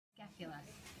Appendicular.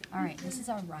 All right, this is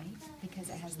our right because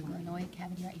it has the glenoid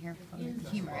cavity right here for the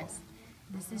humerus.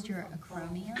 This is your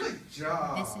acromion.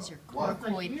 This is your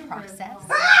coracoid process.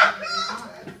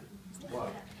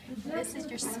 This is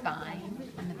your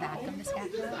spine on the back of the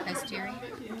scapula, posterior.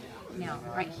 Now,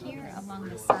 right here along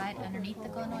the side, underneath the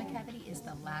glenoid cavity, is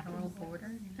the lateral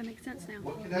border. That makes sense now.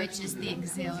 Which is the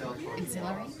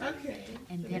axillary.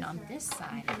 And then on this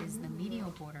side is the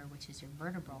medial border, which is your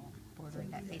vertebral border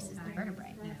that faces the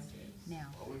vertebrae. Now,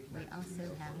 we also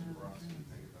have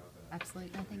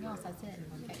absolutely nothing else. That's it.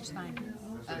 Okay, it's fine.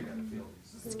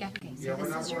 Okay, so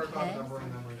this is your head.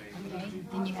 Okay,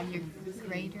 then you have your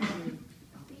greater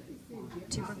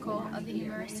tubercle of the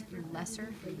humerus, your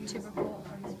lesser tubercle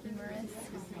of the humerus.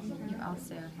 You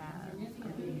also have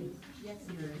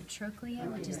your trochlea,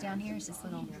 which is down here. It's this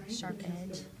little sharp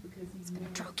edge. It's going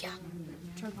to trochlea.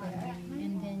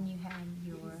 And then you have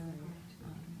your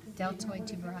deltoid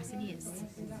tuberosity.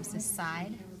 It's the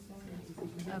side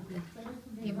of the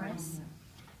humerus.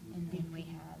 And then we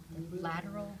have the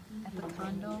lateral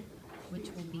epicondyle, which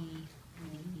will be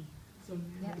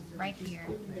right here.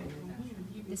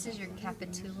 This is your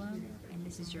capitulum, and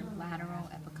this is your lateral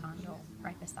epicondyle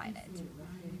right beside it.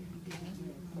 Okay,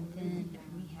 and then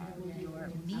we have your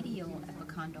medial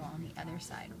epicondyle on the other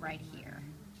side right here.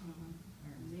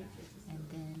 And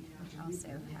then we also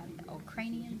have the old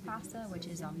cranian fossa, which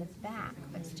is on the back,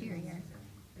 posterior.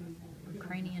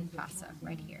 Cranian fossa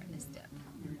right here, this dip.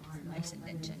 It's a nice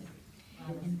indention.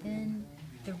 And then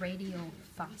the radial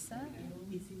fossa,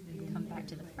 come back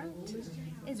to the front,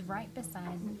 is right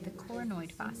beside the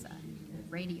coronoid fossa,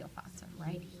 radial fossa,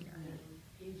 right here.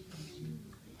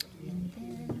 And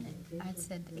then I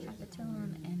said the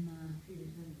capitulum and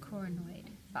the coronoid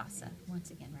fossa,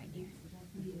 once again right here.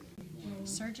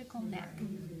 Surgical neck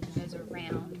goes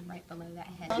around right below that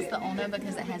head. It's the ulna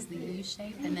because it has the U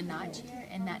shape and the notch here,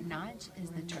 and that notch is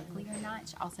the trochlear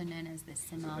notch, also known as the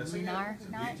semilunar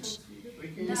notch.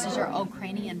 This is your old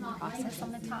cranian process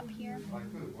on the top here.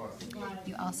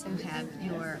 You also have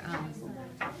your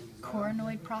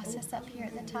coronoid process up here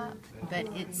at the top, but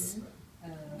it's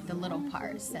the little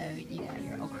part. So you got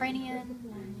your old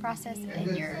cranian process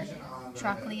and your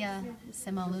trochlea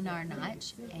semilunar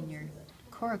notch and your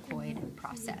coracoid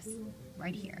process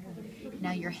right here.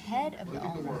 Now your head of the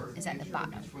ulna is at the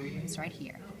bottom. It's right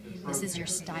here. This is your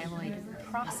styloid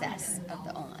process of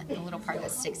the ulna, the little part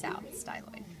that sticks out,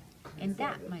 styloid. And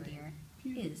that, my dear,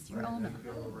 is your ulna.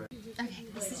 Okay,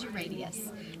 this is your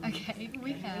radius. Okay,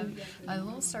 we have a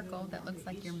little circle that looks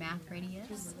like your math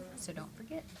radius, so don't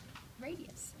forget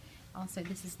radius. Also,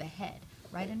 this is the head.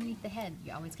 Right underneath the head,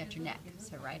 you always got your neck.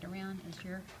 So right around is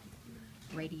your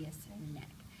radius neck.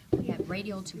 We have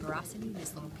radial tuberosity,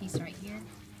 this little piece right here,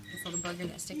 this little booger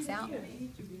that sticks out.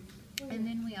 And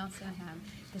then we also have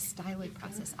the styloid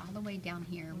process all the way down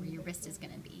here where your wrist is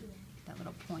going to be, that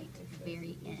little point at the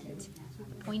very end.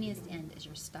 The pointiest end is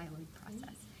your styloid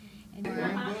process. And your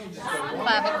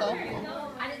clavicle.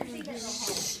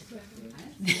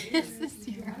 This is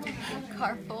your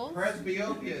carpals.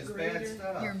 Presbyopia is bad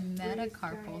stuff. Your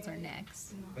metacarpals are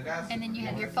next. And then you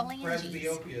have your phalanges.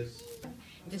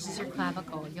 This is your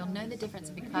clavicle. You'll know the difference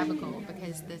of your clavicle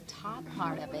because the top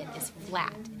part of it is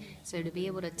flat. So to be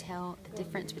able to tell the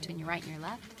difference between your right and your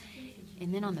left.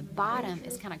 And then on the bottom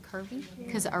is kind of curvy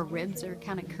because our ribs are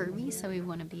kind of curvy, so we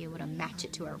want to be able to match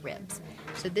it to our ribs.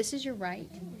 So this is your right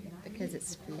because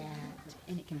it's flat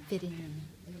and it can fit in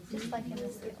just like in the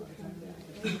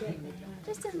skeleton.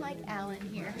 Just in like Alan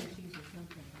here.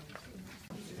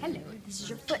 Hello, this is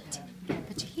your foot. You're gonna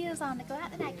put your heels on to go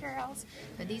out tonight, girls.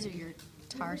 So these are your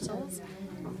tarsals,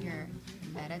 your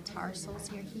metatarsals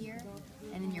here,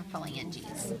 and then your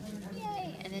phalanges.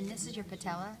 Yay! And then this is your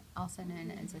patella, also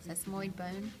known as the sesamoid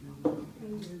bone.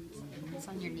 It's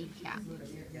on your kneecap.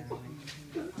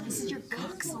 This is your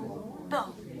coxal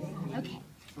bone. Okay,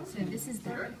 so this is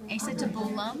the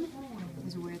acetabulum,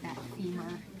 is where that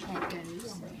femur head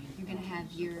goes. You're going to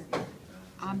have your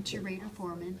obturator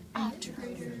foramen, and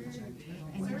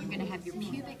then you're going to have your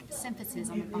pubic symphysis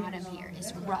on the bottom here.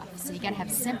 It's rough, so you got to have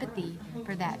sympathy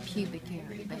for that pubic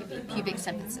area, baby. Pubic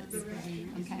symphysis.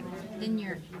 Okay. Then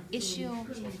your ischial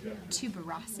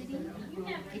tuberosity.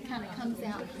 It kind of comes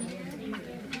out here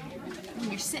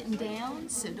when you're sitting down,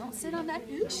 so don't sit on that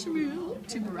ischial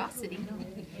tuberosity.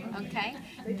 Okay.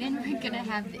 Then we're going to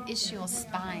have the ischial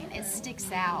spine. It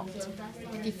sticks out.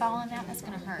 If you fall on that, that's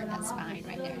going to hurt. That spine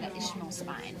right there, that ischial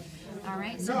spine. All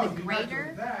right, so the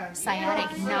greater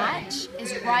sciatic notch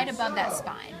is right above that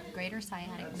spine, greater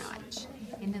sciatic notch.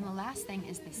 And then the last thing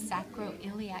is the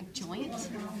sacroiliac joint,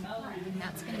 and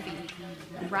that's going to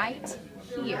be right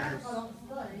here.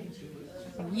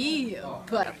 Yeah,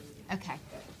 but Okay.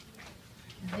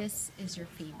 This is your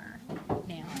femur.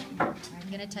 Now, I'm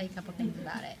going to tell you a couple things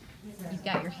about it. You've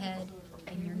got your head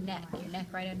and your neck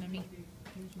right underneath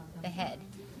the head.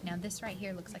 Now, this right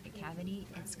here looks like a cavity.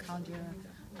 It's called your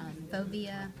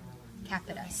fovea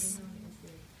capitis.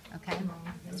 Okay?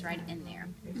 It's right in there.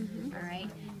 All right?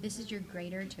 This is your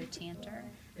greater trochanter,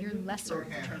 your lesser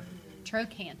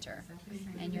trochanter,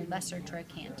 and your lesser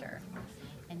trochanter.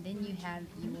 And then you have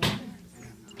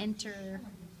your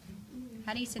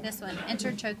how do you say this one?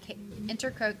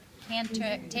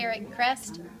 Intertrochanteric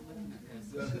crest.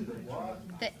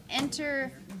 The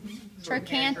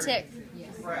intertrochanteric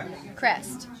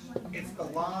crest. It's the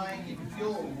line, you can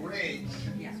feel a ridge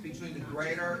between the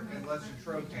greater and lesser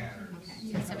trochanter.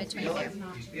 It's in between Feel there. it? You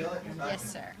feel it?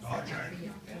 Yes, sir. Okay.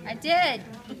 I did.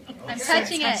 I'm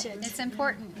touching it. It's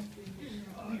important.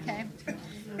 Okay.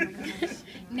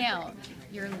 Now,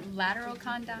 your lateral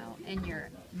condyle and your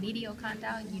medial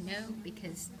condyle, you know,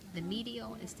 because the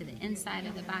medial is to the inside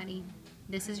of the body.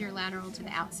 This is your lateral to the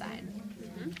outside.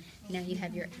 Now you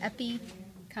have your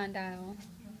epicondyle,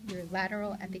 your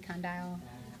lateral epicondyle,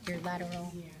 your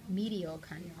lateral medial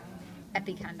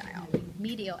epicondyle,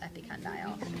 medial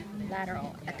epicondyle, and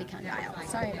lateral epicondyle.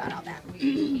 Sorry about all that.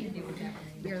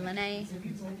 Your linea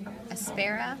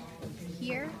aspera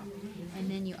here, and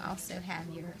then you also have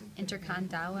your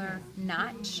intercondylar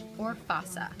notch or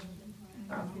fossa.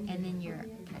 And then you're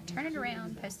going to turn it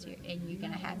around posterior, and you're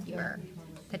going to have your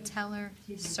patellar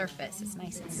surface. It's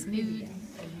nice and smooth.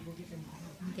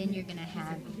 Then you're going to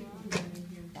have,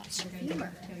 that's your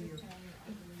femur.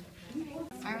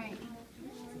 All right,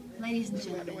 ladies and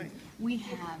gentlemen, we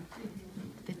have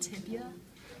the tibia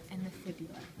and the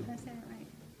fibula. Did I say that right?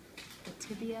 The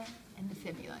tibia and the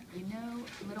fibula. You know,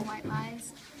 little white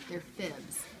lies, they're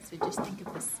fibs. So just think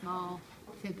of the small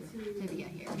fibia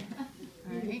here.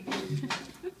 All right.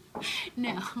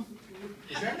 Now,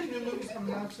 Is there any new movies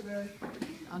coming out today?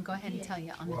 I'll go ahead and tell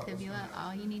you on the fibula,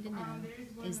 all you need to know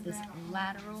is this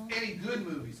lateral Any good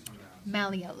movies coming out?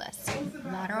 malleolus.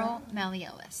 Lateral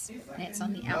malleolus. And it's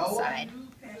on the outside.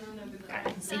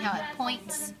 See how it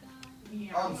points?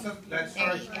 Oh, so that's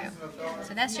There you go.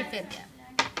 So that's your fibula.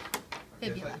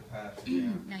 Fibula.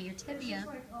 Now your tibia,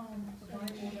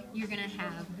 you're going to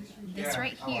have this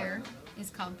right here is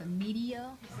called the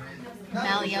medial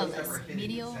malleolus.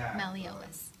 Medial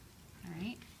malleolus. All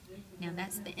right. Now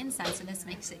that's the inside, so this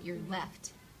makes it your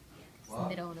left. It's the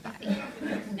middle of the body.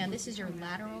 Now this is your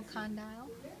lateral condyle,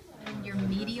 your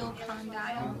medial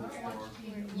condyle,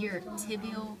 your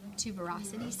tibial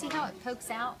tuberosity. See how it pokes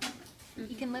out?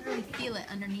 You can literally feel it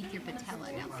underneath your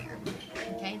patella down there.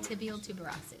 Okay, tibial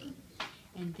tuberosity.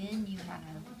 And then you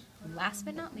have, last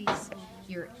but not least,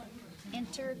 your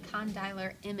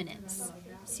intercondylar eminence.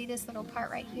 See this little part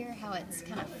right here, how it's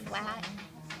kind of flat?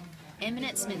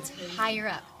 Eminence means higher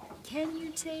up. Can you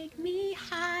take me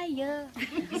higher?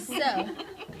 So,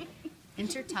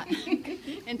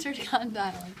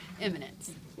 intercondylar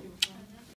eminence.